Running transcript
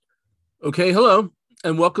Okay, hello,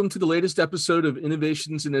 and welcome to the latest episode of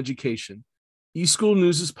Innovations in Education, eSchool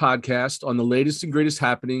News' podcast on the latest and greatest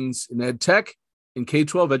happenings in ed tech and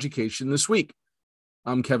K-12 education this week.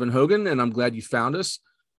 I'm Kevin Hogan, and I'm glad you found us.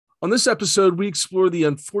 On this episode, we explore the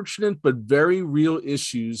unfortunate but very real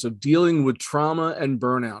issues of dealing with trauma and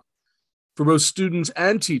burnout for both students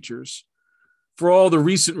and teachers, for all the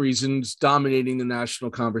recent reasons dominating the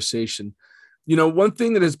national conversation. You know, one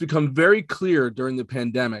thing that has become very clear during the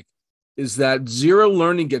pandemic is that zero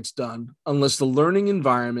learning gets done unless the learning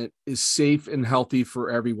environment is safe and healthy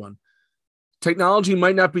for everyone. Technology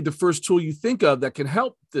might not be the first tool you think of that can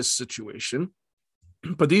help this situation,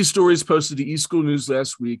 but these stories posted to eSchool News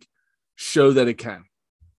last week show that it can.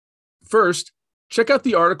 First, check out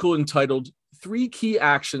the article entitled 3 Key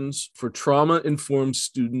Actions for Trauma-Informed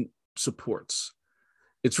Student Supports.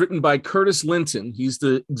 It's written by Curtis Linton. He's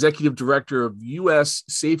the executive director of U.S.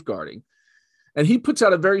 Safeguarding. And he puts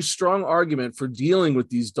out a very strong argument for dealing with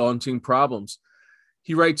these daunting problems.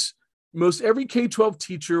 He writes, most every K-12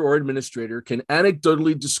 teacher or administrator can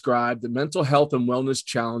anecdotally describe the mental health and wellness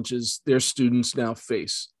challenges their students now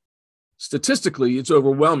face. Statistically, it's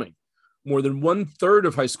overwhelming. More than 1/3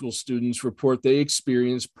 of high school students report they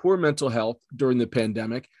experienced poor mental health during the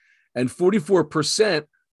pandemic, and 44%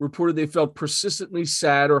 reported they felt persistently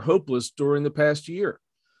sad or hopeless during the past year.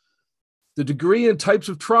 The degree and types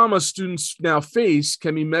of trauma students now face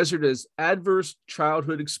can be measured as adverse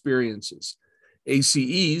childhood experiences,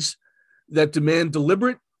 ACEs, that demand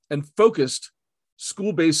deliberate and focused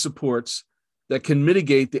school-based supports that can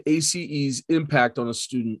mitigate the ACE's impact on a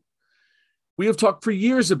student. We have talked for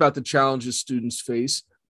years about the challenges students face,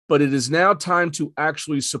 but it is now time to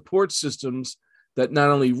actually support systems that not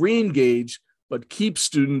only re-engage, but keep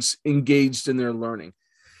students engaged in their learning.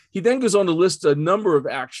 He then goes on to list a number of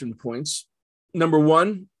action points. Number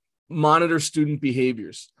 1, monitor student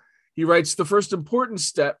behaviors. He writes, the first important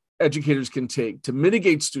step educators can take to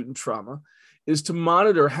mitigate student trauma is to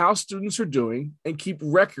monitor how students are doing and keep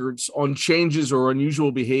records on changes or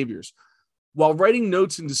unusual behaviors. While writing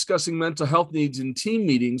notes and discussing mental health needs in team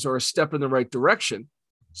meetings are a step in the right direction,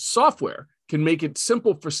 software can make it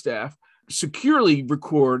simple for staff to securely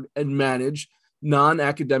record and manage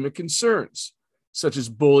non-academic concerns, such as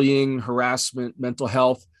bullying, harassment, mental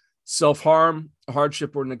health, self-harm,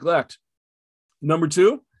 hardship, or neglect. Number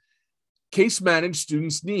 2, case manage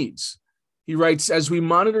students' needs. He writes, as we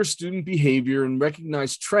monitor student behavior and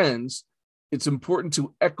recognize trends, it's important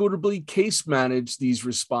to equitably case manage these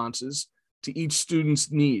responses to each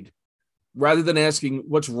student's need. Rather than asking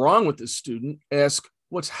what's wrong with this student, ask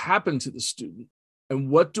what's happened to the student and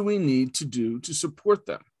what do we need to do to support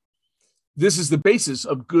them. This is the basis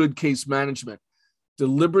of good case management,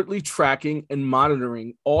 deliberately tracking and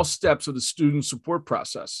monitoring all steps of the student support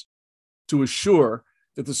process to assure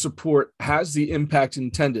that the support has the impact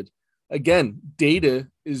intended. Again, data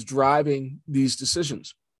is driving these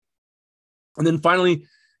decisions. And then finally,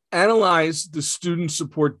 analyze the student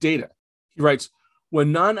support data. He writes,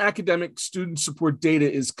 when non-academic student support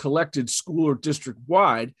data is collected school or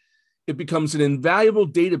district-wide, it becomes an invaluable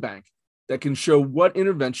data bank that can show what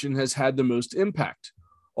intervention has had the most impact.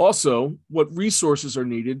 Also, what resources are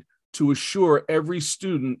needed to assure every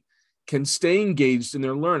student can stay engaged in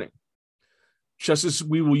their learning. Just as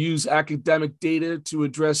we will use academic data to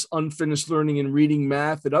address unfinished learning in reading,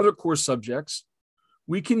 math, and other core subjects,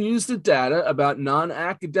 we can use the data about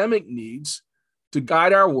non-academic needs to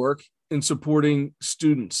guide our work in supporting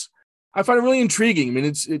students. I find it really intriguing. I mean,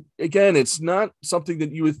 it's not something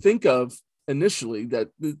that you would think of initially, that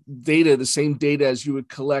the data, the same data as you would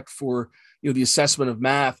collect for the assessment of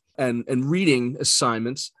math and reading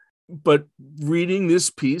assignments. But reading this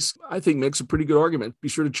piece, I think, makes a pretty good argument. Be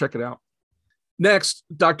sure to check it out. Next,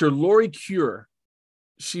 Dr. Lori Cure.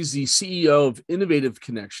 She's the CEO of Innovative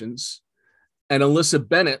Connections. And Alyssa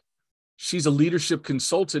Bennett, she's a leadership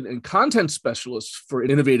consultant and content specialist for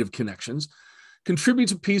Innovative Connections,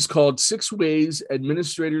 contributes a piece called 6 Ways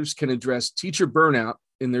Administrators Can Address Teacher Burnout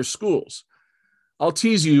in Their Schools. I'll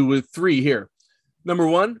tease you with 3 here. Number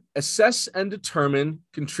 1, assess and determine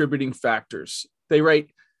contributing factors. They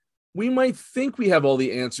write, we might think we have all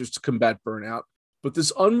the answers to combat burnout, but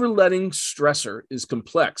this unrelenting stressor is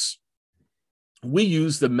complex. We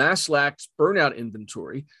use the Maslach's burnout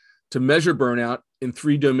inventory to measure burnout in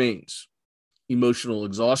 3 domains: emotional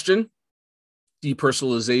exhaustion,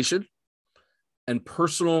 depersonalization, and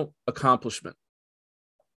personal accomplishment.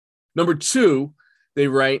 Number 2, they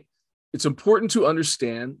write, it's important to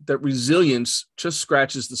understand that resilience just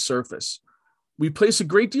scratches the surface. We place a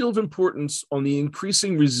great deal of importance on the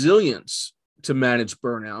increasing resilience to manage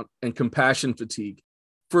burnout and compassion fatigue.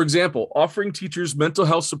 For example, offering teachers mental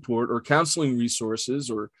health support or counseling resources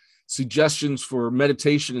or suggestions for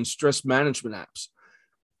meditation and stress management apps.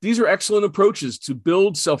 These are excellent approaches to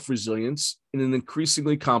build self-resilience in an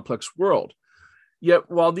increasingly complex world. Yet,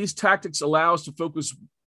 while these tactics allow us to focus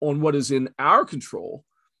on what is in our control,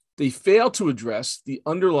 they fail to address the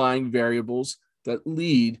underlying variables that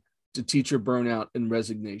lead to teacher burnout and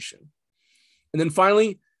resignation. And then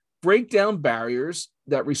finally, break down barriers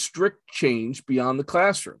that restrict change beyond the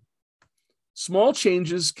classroom. Small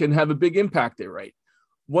changes can have a big impact, they write.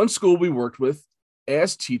 One school we worked with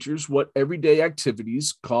asked teachers what everyday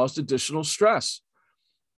activities caused additional stress.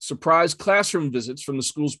 Surprise classroom visits from the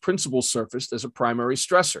school's principal surfaced as a primary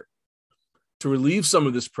stressor. To relieve some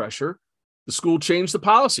of this pressure, the school changed the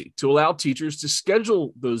policy to allow teachers to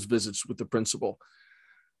schedule those visits with the principal.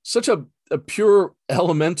 Such a pure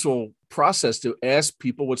elemental process to ask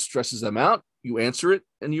people what stresses them out. You answer it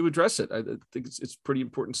and you address it. I think it's pretty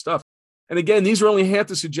important stuff. And again, these are only half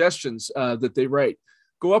the suggestions that they write.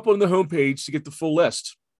 Go up on the homepage to get the full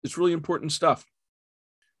list. It's really important stuff.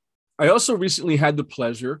 I also recently had the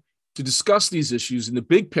pleasure to discuss these issues in the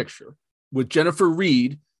big picture with Jennifer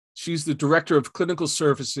Reed. She's the Director of Clinical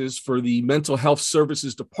Services for the Mental Health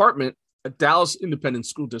Services Department at Dallas Independent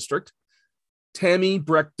School District. Tammy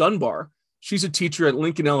Breck Dunbar, she's a teacher at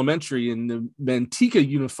Lincoln Elementary in the Manteca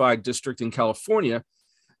Unified District in California.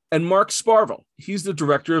 And Mark Sparvel, he's the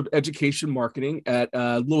Director of Education Marketing at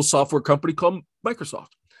a little software company called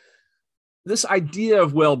Microsoft. This idea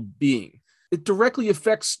of well-being, it directly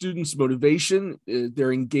affects students' motivation,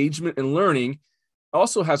 their engagement and learning,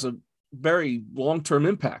 also has a very long-term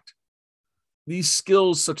impact. These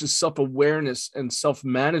skills, such as self-awareness and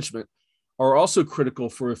self-management, are also critical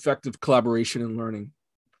for effective collaboration and learning.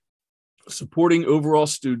 Supporting overall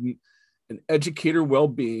student and educator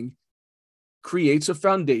well-being creates a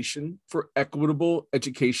foundation for equitable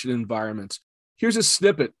education environments. Here's a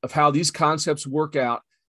snippet of how these concepts work out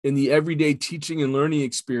in the everyday teaching and learning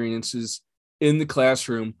experiences in the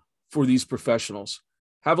classroom for these professionals.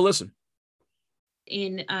 Have a listen.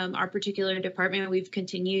 In our particular department, we've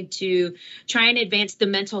continued to try and advance the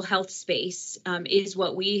mental health space is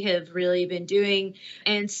what we have really been doing.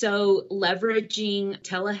 And so leveraging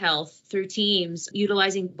telehealth through Teams,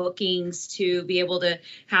 utilizing bookings to be able to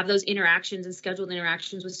have those interactions and scheduled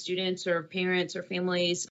interactions with students or parents or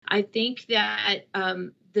families. I think that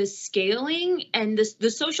the scaling and the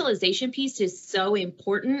socialization piece is so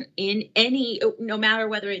important in any, no matter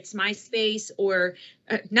whether it's MySpace or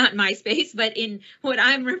not MySpace, but in what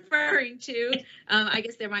I'm referring to. I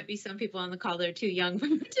guess there might be some people on the call that are too young to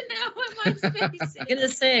know what MySpace is. I'm going to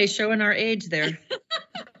say, showing our age there.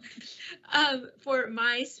 For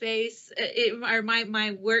MySpace, or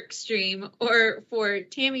my work stream, or for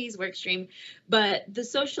Tammy's work stream, but the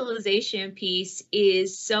socialization piece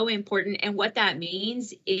is so important. And what that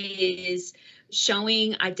means is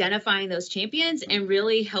identifying those champions and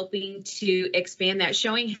really helping to expand that,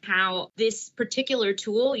 showing how this particular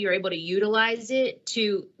tool, you're able to utilize it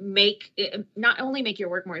to not only make your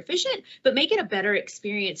work more efficient, but make it a better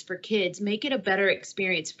experience for kids, make it a better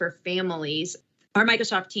experience for families. Our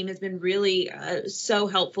Microsoft team has been really so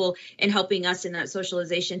helpful in helping us in that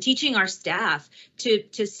socialization, teaching our staff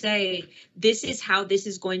to say, this is how this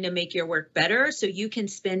is going to make your work better so you can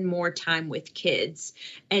spend more time with kids.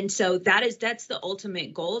 And so that's the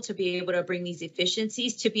ultimate goal, to be able to bring these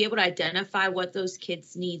efficiencies, to be able to identify what those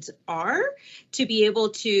kids' needs are, to be able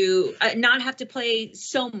to not have to play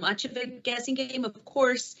so much of a guessing game. Of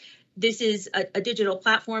course, this is a digital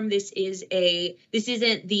platform. This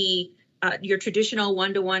isn't your traditional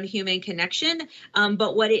one-to-one human connection.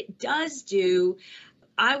 But what it does do,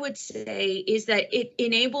 I would say, is that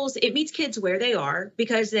it meets kids where they are,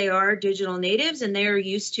 because they are digital natives and they're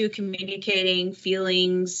used to communicating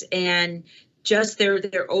feelings, and just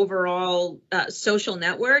their overall social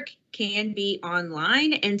network can be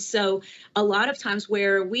online. And so a lot of times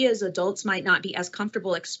where we as adults might not be as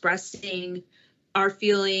comfortable expressing our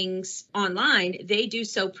feelings online, they do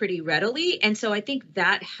so pretty readily. And so I think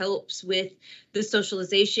that helps with the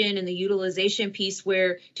socialization and the utilization piece,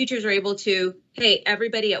 where teachers are able to, hey,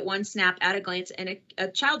 everybody at one snap, at a glance, and a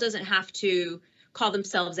child doesn't have to call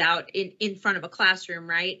themselves out in front of a classroom,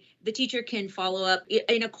 right? The teacher can follow up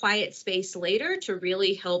in a quiet space later to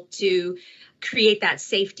really help to create that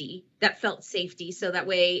safety, that felt safety. So that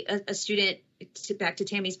way a student, back to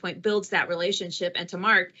Tammy's point, builds that relationship, and to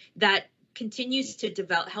Mark, that continues to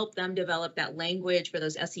help them develop that language for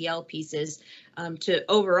those SEL pieces. To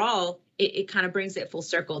overall, it kind of brings it full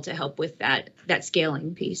circle to help with that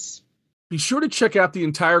scaling piece. Be sure to check out the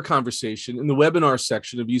entire conversation in the webinar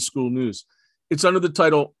section of eSchool News. It's under the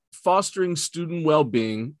title, fostering student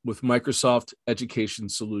well-being with Microsoft Education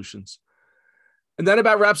Solutions. And that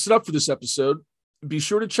about wraps it up for this episode. Be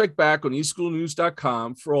sure to check back on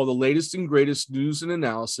eSchoolNews.com for all the latest and greatest news and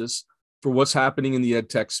analysis for what's happening in the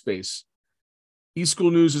EdTech space.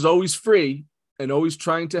 eSchool News is always free and always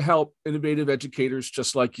trying to help innovative educators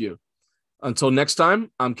just like you. Until next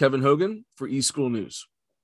time, I'm Kevin Hogan for eSchool News.